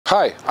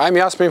Hi, I'm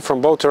Yasmin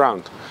from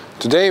Boataround.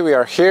 Today we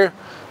are here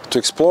to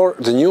explore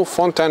the new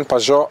FOUNTAINE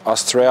Pajot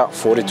Astrea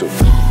 42.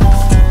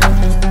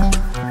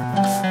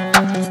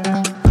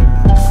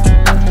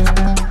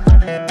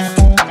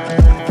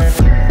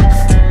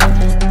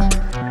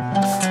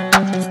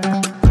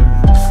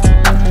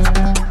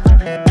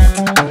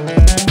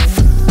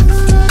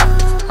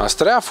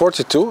 Astrea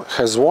 42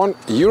 has won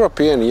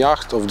European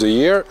Yacht of the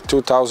Year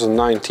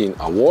 2019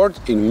 award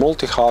in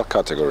multi-hull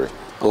category.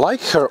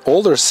 Like her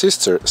older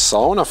sister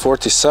Saona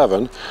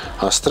 47,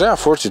 Astrea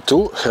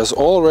 42 has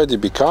already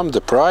become the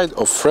pride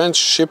of French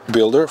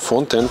shipbuilder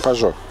FOUNTAINE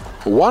Pajot.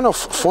 One of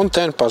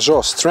FOUNTAINE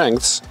Pajot's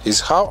strengths is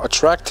how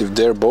attractive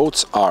their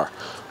boats are,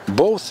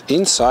 both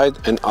inside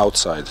and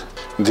outside.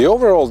 The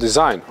overall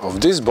design of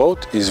this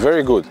boat is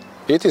very good.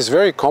 It is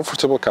very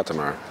comfortable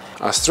catamaran.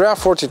 Astrea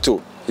 42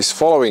 is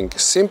following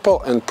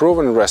simple and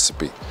proven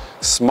recipe,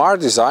 smart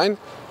design,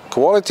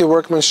 quality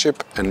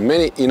workmanship and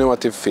many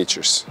innovative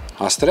features.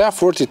 Astrea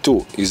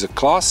 42 is a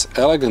class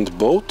elegant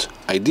boat,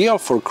 ideal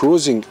for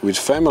cruising with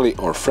family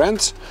or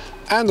friends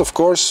and of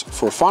course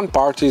for fun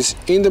parties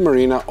in the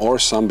marina or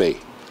some bay.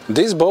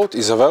 This boat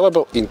is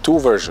available in two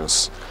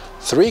versions,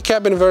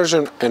 3-cabin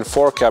version and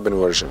 4-cabin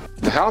version.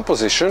 The helm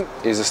position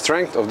is the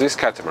strength of this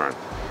catamaran.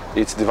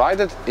 It's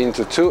divided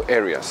into two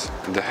areas,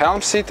 the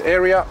helm seat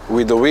area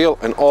with the wheel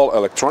and all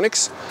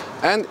electronics,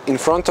 and in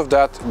front of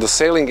that the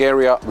sailing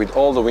area with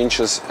all the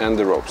winches and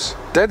the ropes.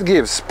 That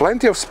gives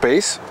plenty of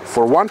space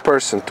for one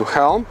person to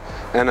helm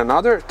and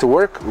another to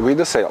work with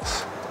the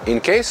sails. In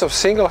case of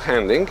single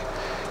handling,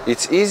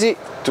 it's easy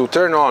to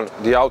turn on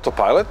the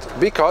autopilot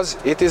because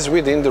it is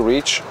within the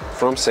reach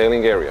from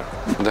sailing area.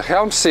 The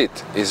helm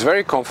seat is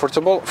very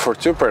comfortable for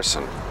two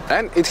persons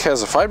and it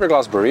has a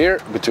fiberglass barrier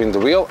between the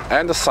wheel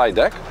and the side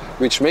deck,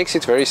 which makes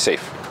it very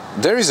safe.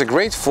 There is a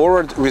great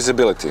forward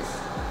visibility.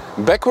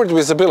 Backward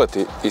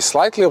visibility is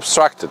slightly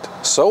obstructed,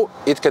 so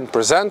it can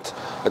present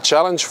a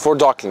challenge for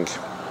docking.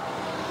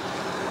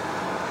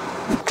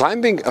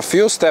 Climbing a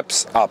few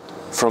steps up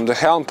from the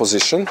helm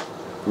position,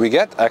 we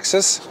get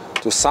access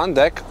to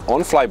Sundeck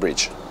on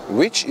flybridge,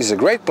 which is a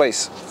great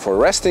place for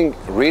resting,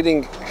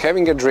 reading,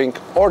 having a drink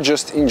or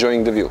just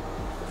enjoying the view.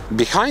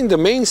 Behind the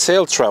main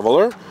sail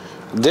traveler,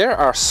 there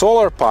are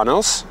solar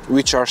panels,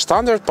 which are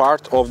standard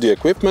part of the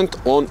equipment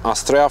on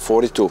Astrea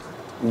 42.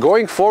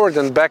 Going forward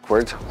and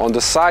backward on the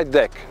side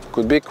deck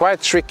could be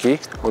quite tricky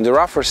on the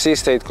rougher sea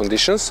state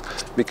conditions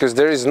because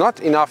there is not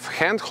enough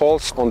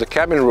handholds on the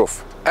cabin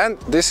roof and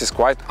this is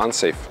quite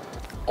unsafe.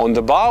 On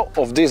the bow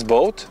of this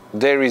boat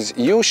there is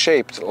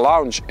U-shaped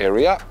lounge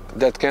area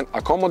that can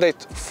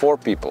accommodate 4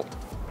 people.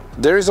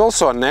 There is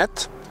also a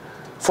net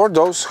for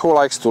those who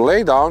likes to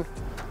lay down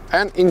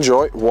and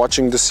enjoy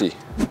watching the sea.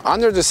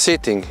 Under the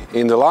seating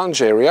in the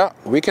lounge area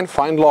we can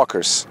find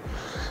lockers.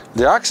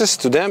 The access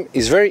to them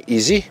is very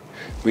easy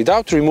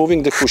without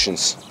removing the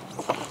cushions,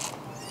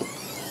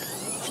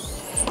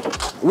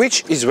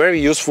 which is very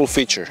useful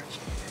feature.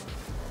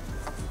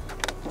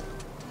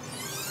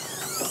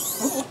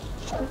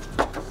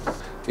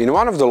 In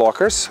one of the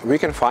lockers we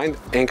can find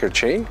anchor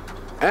chain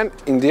and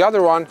in the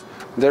other one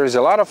there is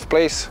a lot of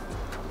place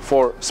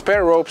for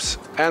spare ropes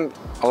and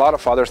a lot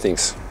of other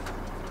things.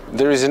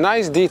 There is a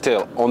nice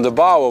detail on the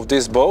bow of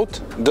this boat,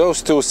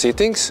 those two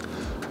seatings,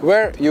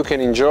 where you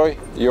can enjoy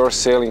your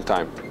sailing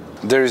time.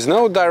 There is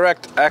no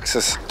direct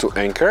access to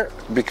anchor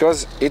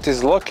because it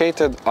is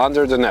located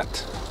under the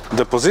net.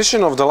 The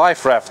position of the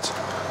life raft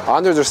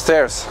under the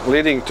stairs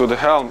leading to the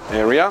helm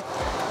area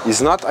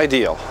is not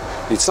ideal.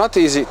 It's not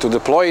easy to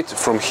deploy it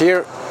from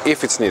here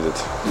if it's needed.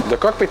 The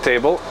cockpit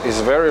table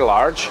is very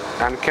large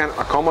and can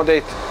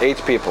accommodate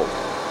 8 people.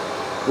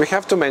 We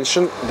have to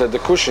mention that the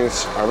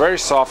cushions are very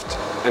soft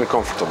and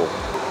comfortable.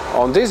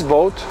 On this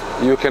boat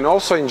you can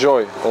also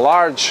enjoy a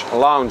large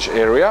lounge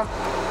area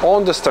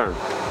on the stern.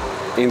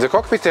 In the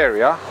cockpit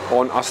area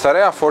on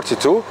Astrea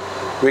 42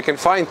 we can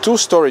find 2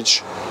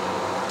 storage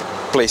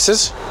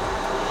places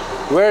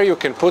where you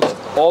can put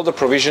all the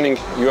provisioning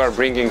you are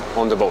bringing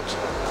on the boat.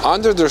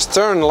 Under the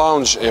stern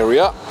lounge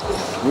area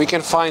we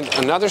can find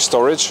another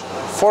storage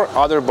for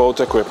other boat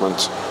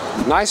equipment.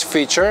 Nice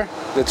feature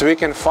that we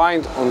can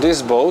find on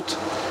this boat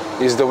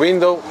is the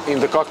window in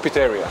the cockpit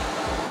area.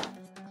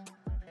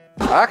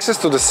 Access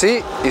to the sea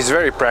is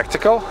very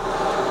practical.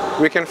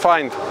 We can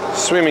find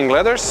swimming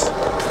ladders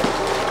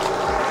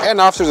and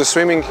after the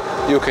swimming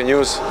you can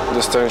use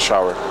the stern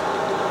shower.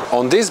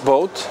 On this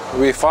boat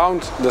we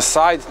found the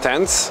side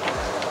tents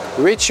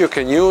which you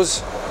can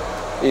use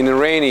in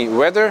rainy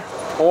weather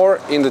or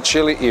in the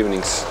chilly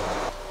evenings.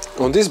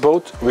 On this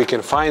boat we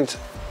can find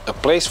a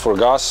place for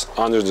gas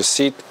under the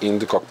seat in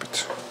the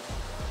cockpit.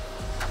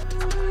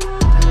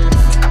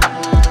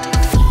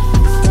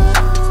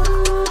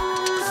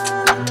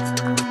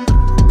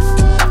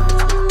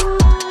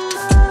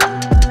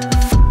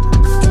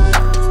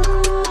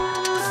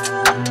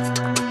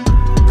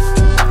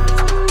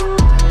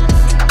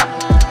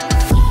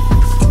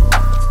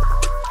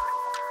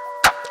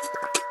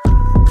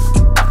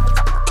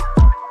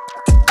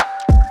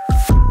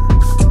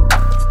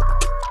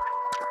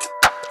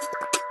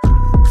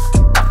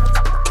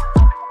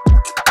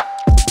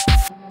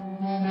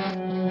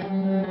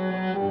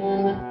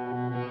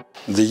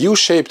 The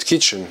U-shaped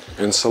kitchen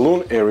and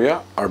saloon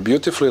area are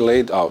beautifully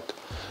laid out.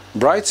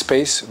 Bright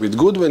space with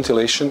good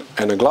ventilation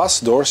and glass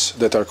doors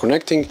that are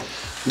connecting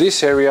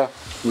this area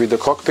with the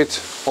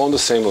cockpit on the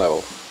same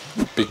level.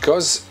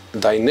 Because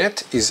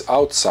dinette is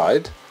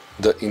outside,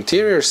 the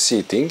interior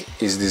seating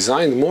is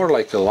designed more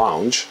like a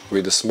lounge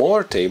with a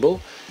smaller table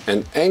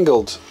and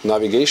angled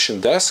navigation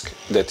desk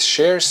that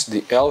shares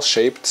the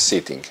L-shaped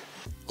seating.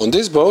 On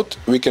this boat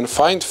we can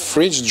find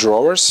fridge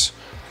drawers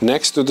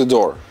next to the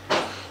door.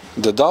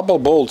 The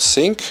double-bowled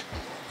sink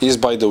is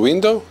by the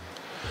window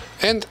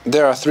and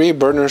there are 3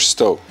 burner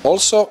stove.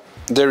 Also,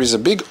 there is a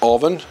big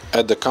oven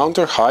at the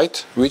counter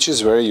height, which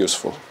is very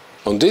useful.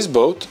 On this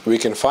boat we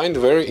can find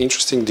very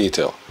interesting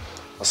detail.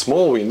 A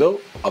small window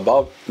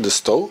above the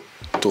stove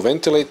to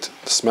ventilate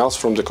the smells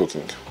from the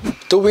cooking.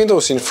 2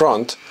 windows in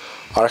front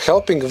are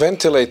helping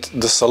ventilate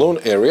the saloon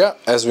area,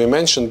 as we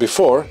mentioned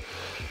before,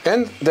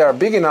 and they are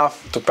big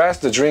enough to pass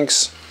the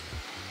drinks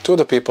to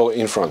the people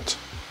in front.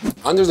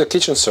 Under the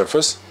kitchen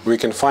surface we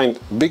can find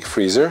big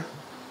freezer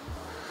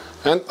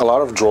and a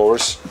lot of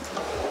drawers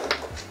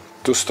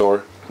to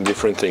store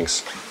different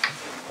things.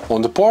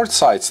 On the port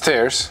side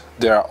stairs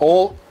there are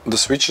all the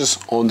switches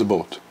on the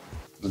boat.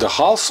 The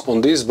hulls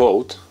on this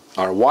boat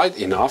are wide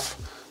enough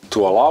to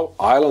allow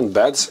island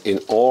beds in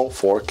all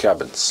 4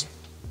 cabins.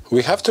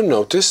 We have to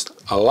notice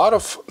a lot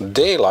of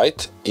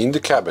daylight in the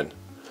cabin,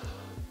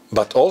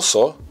 but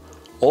also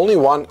only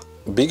 1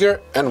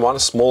 bigger and 1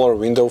 smaller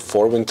window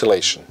for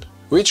ventilation,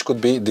 which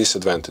could be a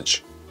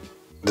disadvantage.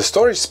 The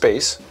storage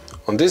space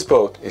on this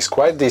boat is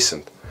quite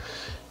decent.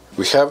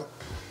 We have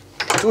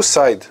 2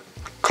 side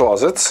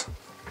closets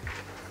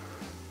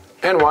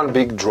and 1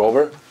 big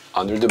drawer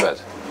under the bed.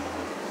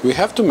 We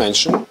have to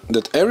mention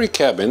that every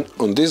cabin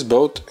on this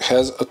boat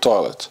has a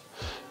toilet,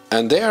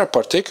 and they are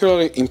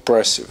particularly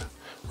impressive,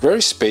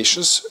 very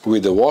spacious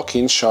with a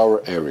walk-in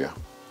shower area.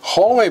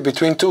 Hallway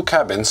between 2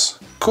 cabins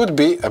could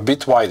be a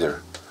bit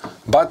wider,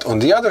 but on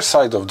the other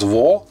side of the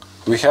wall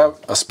we have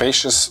a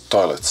spacious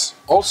toilets.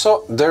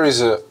 Also, there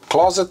is a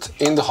closet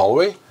in the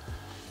hallway,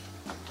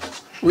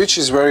 which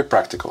is very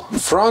practical.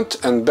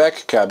 Front and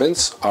back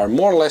cabins are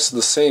more or less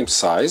the same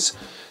size,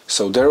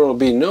 so there will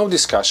be no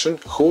discussion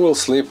who will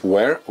sleep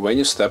where when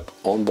you step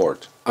on board.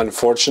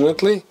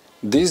 Unfortunately,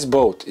 this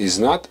boat is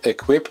not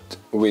equipped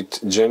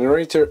with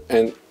generator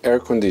and air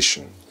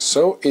condition,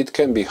 so it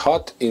can be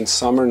hot in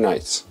summer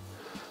nights.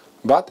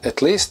 But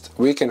at least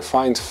we can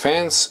find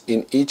fans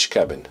in each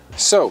cabin.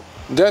 So,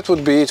 that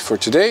would be it for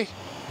today.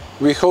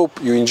 We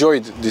hope you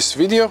enjoyed this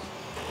video.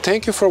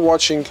 Thank you for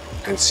watching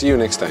and see you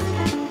next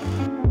time.